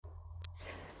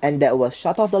And that was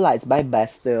Shut Off the Lights by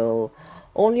Bastille.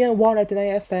 Only on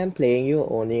 199 FM, playing you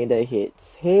only the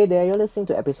hits. Hey there, you're listening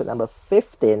to episode number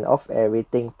 15 of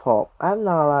Everything Pop. I'm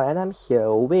Nala and I'm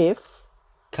here with.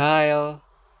 Kyle.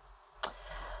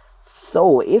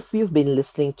 So, if you've been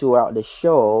listening throughout the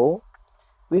show,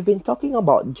 we've been talking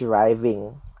about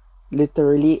driving.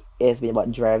 Literally, it's been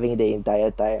about driving the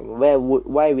entire time.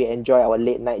 Why we enjoy our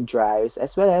late night drives,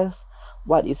 as well as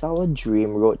what is our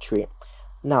dream road trip.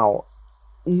 Now,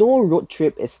 no road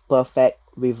trip is perfect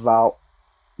without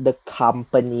the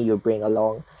company you bring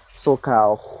along. So,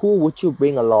 Kyle, who would you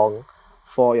bring along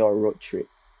for your road trip?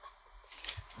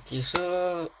 Okay,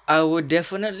 so I would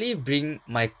definitely bring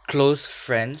my close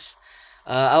friends.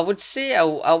 I would say I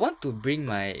want to bring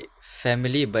my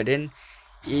family, but then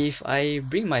if I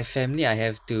bring my family, I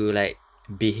have to like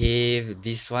behave.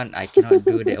 This one I cannot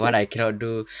do, that one I cannot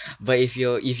do. But if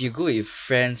you go with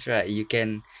friends, right, you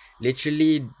can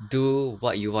literally do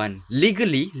what you want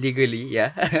legally,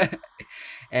 yeah.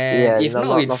 And Yeah, if no,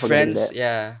 not with not forgetting friends, that.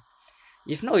 yeah.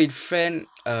 If not with friend,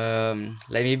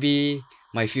 like maybe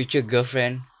my future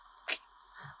girlfriend.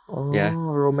 Yeah.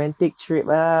 Oh, romantic trip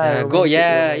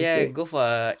romantic. Go for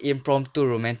a impromptu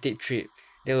romantic trip.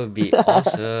 That would be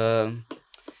awesome.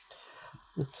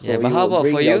 Yeah, So but you how will about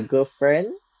bring for your you?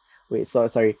 girlfriend. Wait,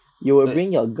 sorry. You will Uh,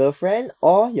 bring your girlfriend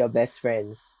or your best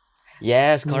friends.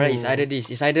 yes, correct. It's Hmm. either this.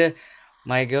 It's either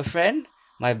my girlfriend,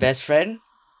 my best friend,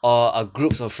 or a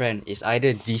groups of friends. It's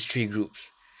either these three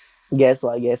groups. Guess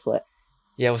what? Guess what?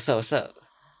 Yeah, what's up? What's up?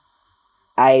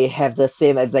 I have the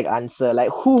same exact answer.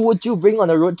 Like, who would you bring on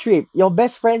a road trip? Your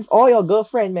best friends or your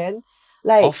girlfriend, man?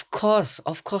 Like, Of course,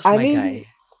 I my mean, guy.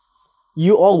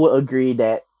 you all will agree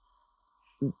that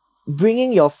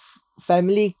bringing your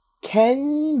family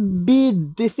can be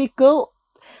difficult.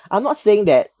 I'm not saying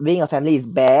that being a family is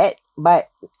bad,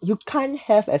 but you can't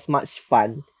have as much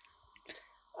fun.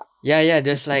 Yeah.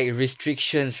 There's like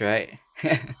restrictions, right?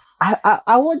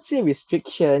 I won't say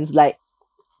restrictions. Like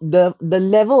the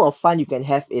level of fun you can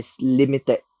have is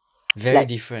limited. Very Like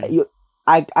different. you,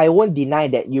 I won't deny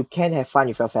that you can have fun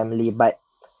with your family, but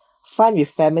fun with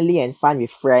family and fun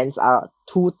with friends are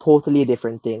two totally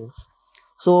different things.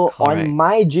 So on Correct.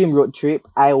 my dream road trip,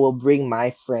 I will bring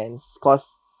my friends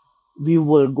because we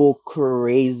will go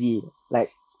crazy,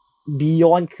 like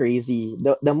beyond crazy.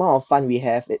 The amount of fun we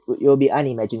have, it will be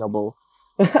unimaginable.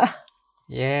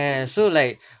 Yeah. So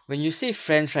like when you say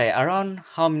friends, right? Around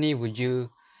how many would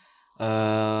you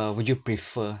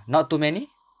prefer? Not too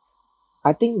many?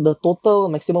 I think the total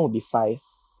maximum will be five.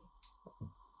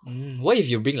 What if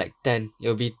you bring like 10?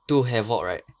 It'll be too havoc,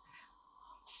 right?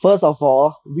 First of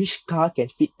all, which car can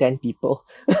fit 10 people?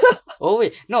 Oh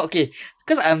wait, no, okay.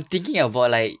 Cause I'm thinking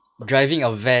about like driving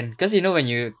a van. Cause you know when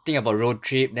you think about road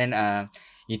trip, then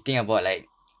you think about like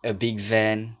a big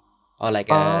van or like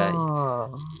a Ah,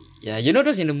 yeah, you know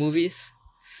those in the movies?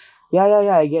 yeah,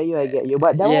 I get you.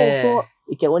 But that one Yeah. also,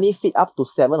 it can only fit up to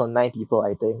 7 or 9 people,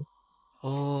 I think.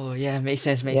 Oh yeah, makes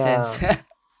sense. Yeah.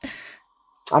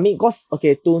 I mean, cause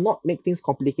okay, to not make things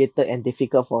complicated and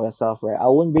difficult for yourself, right? I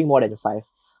won't bring more than five.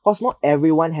 Cause not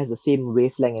everyone has the same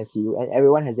wavelength as you, and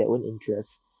everyone has their own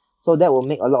interests. So that will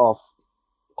make a lot of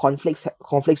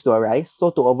conflicts to arise.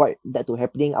 So to avoid that to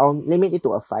happening, I'll limit it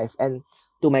to a five and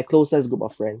to my closest group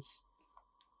of friends.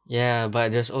 Yeah,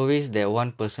 but there's always that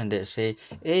one person that say,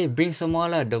 "Hey, bring some more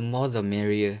lah. The more the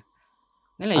merrier."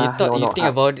 Then like No, you no. think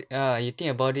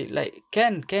about it, like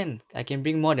can I can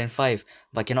bring more than five,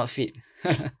 but cannot fit.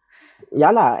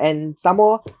 Yeah lah, and some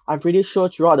more, I'm pretty sure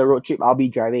throughout the road trip I'll be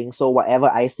driving, so whatever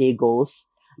I say goes.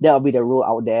 That'll be the rule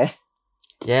out there.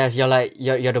 Yes, you're like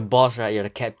you're the boss, right? You're the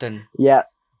captain. Yeah,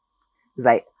 it's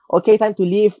like okay, time to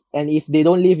leave, and if they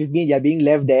don't leave with me, they're being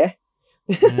left there.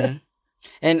 Mm-hmm.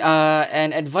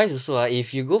 And advice also,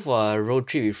 if you go for a road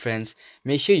trip with friends,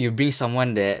 make sure you bring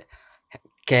someone that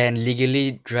can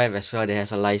legally drive as well, that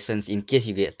has a license in case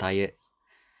you get tired.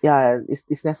 Yeah,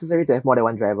 it's necessary to have more than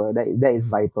one driver. That is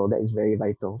vital. That is very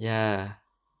vital. Yeah.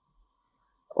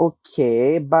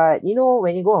 Okay, but you know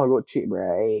when you go on a road trip,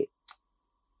 right?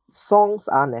 Songs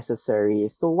are necessary.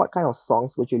 So what kind of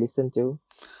songs would you listen to?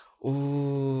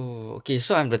 Oh, okay.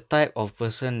 So I'm the type of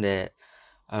person that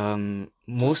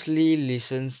mostly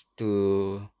listens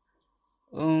to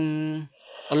um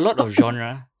a lot of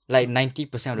genre, like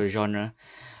 90% of the genre.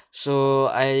 So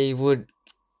I would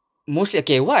mostly,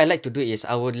 okay, what I like to do is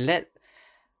I would let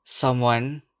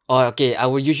someone, or okay, I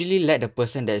would usually let the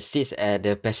person that sits at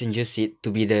the passenger seat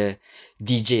to be the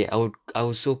DJ. I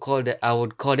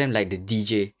would call them like the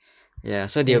DJ. Yeah,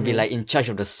 so they'll be Mm-hmm. like in charge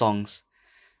of the songs.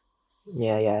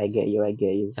 Yeah, I get you. I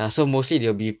get you. Yeah, so mostly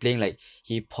they'll be playing like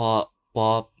hip hop,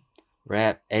 pop,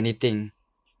 rap, anything.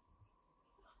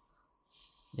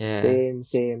 Yeah. Same,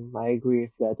 same. I agree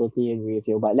with you. I totally agree with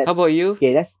you. But How let's about you?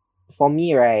 okay, let's for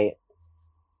me, right?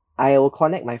 I will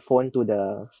connect my phone to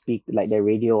the like the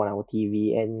radio on our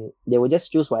TV, and they will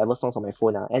just choose whatever songs on my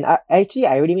phone. And I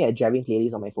already made a driving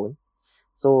playlist on my phone.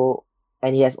 So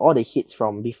and it has all the hits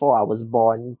from before I was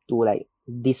born to like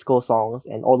disco songs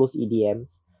and all those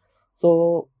EDMs.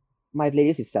 So my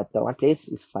playlist is settled. My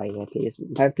playlist is fine. My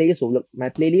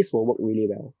playlist will work really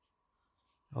well.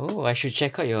 Oh, I should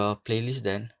check out your playlist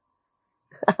then.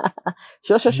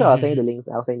 Sure, sure, sure. I'll send you the links.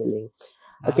 I'll send you the link.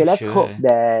 Okay, Oh, let's hope sure.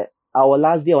 that our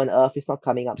last day on Earth is not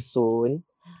coming up soon.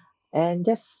 And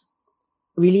just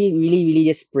really, really, really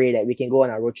just pray that we can go on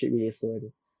our road trip really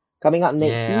soon. Coming up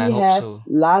next, Yeah, I we hope have so.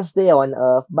 Last Day on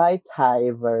Earth by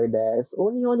Ty Verdes,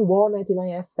 only on War 99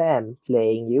 FM,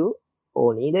 playing you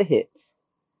only the hits.